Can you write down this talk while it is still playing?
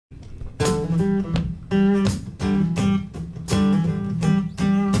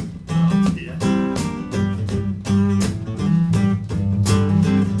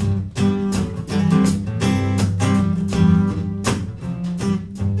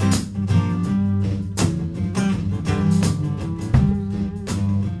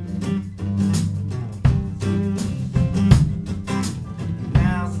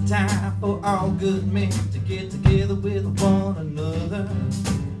good meant to get together with one another.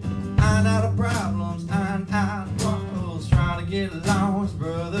 Iron out our problems, iron out quarrels, try to get along as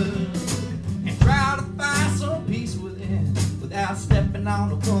brothers, and try to find some peace within without stepping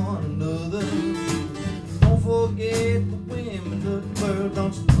on one another. Don't forget the women of the world,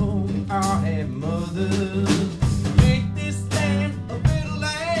 don't you know we all have mothers. Make this land a better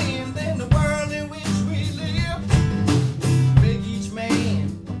land than the world in which we live. Make each man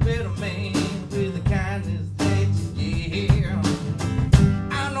a better man with the kindness that you give.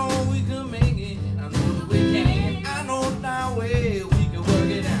 I know we can make it, I know that we can. I know now way we can work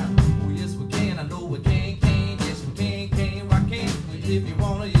it out. Oh yes we can, I know we can. Yes we can. Why can't we if you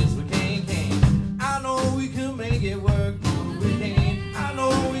wanna? Yes we can. I know we can make it work, oh we can. I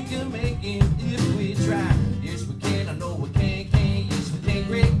know we can make it if we try. Yes we can, I know we can. Yes we can,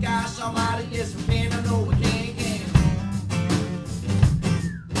 great gosh almighty, yes we can, I know we can.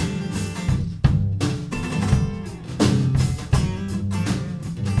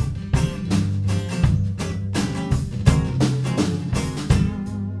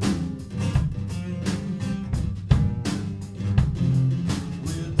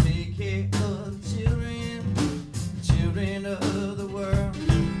 We'll take care of children of the world.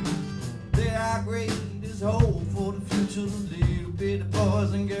 They're our greatest hope for the future, little bitty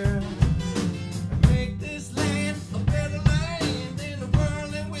boys and girls. Make this land a better land than the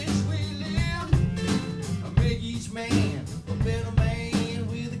world in which we live. Make each man a better man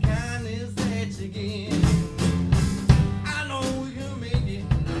with the kindness that you give. I know we can make it,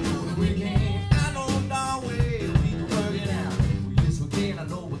 I know that we can. I know no way we can work it out. Oh, yes we can, I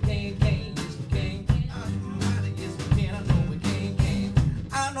know we can. Yes we can. Almighty, yes we can, I know we can.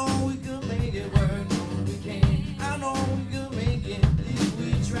 I know we can make it work. I know we can make it if we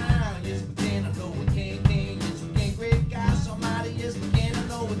try. Yes we can, I know we can. Yes we can, great gosh almighty. Yes we can, I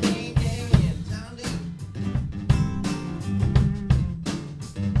know we can. Jon Dee.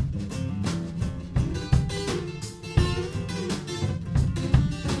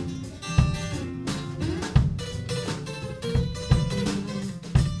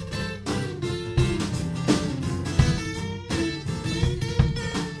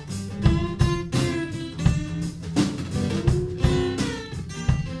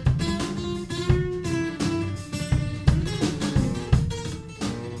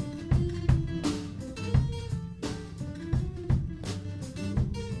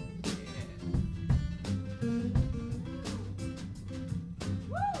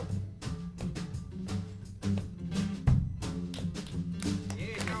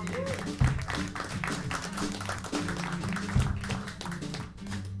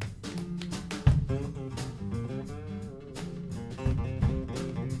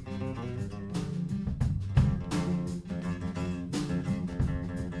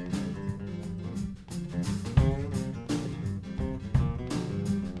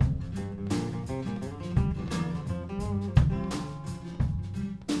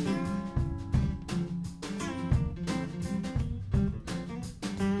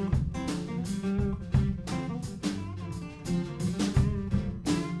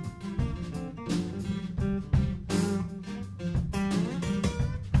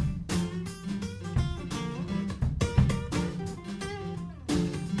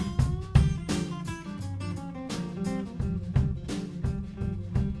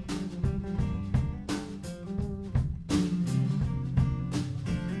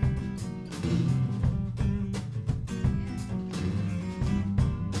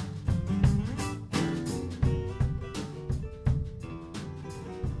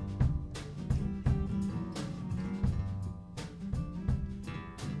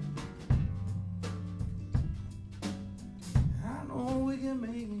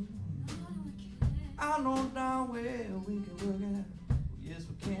 Make it. I know now where we can work it out. Yes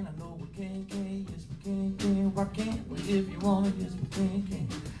we can, I know we can. Yes we can. Why can't we if you want it? Yes we can.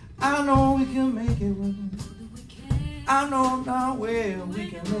 I know we can make it work. I know now where we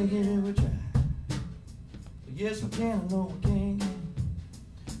can make it if we try. Yes we can, I know we can.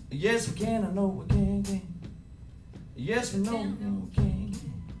 Yes we can, I know we can. Yes we know we can.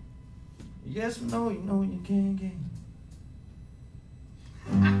 Yes we know you can.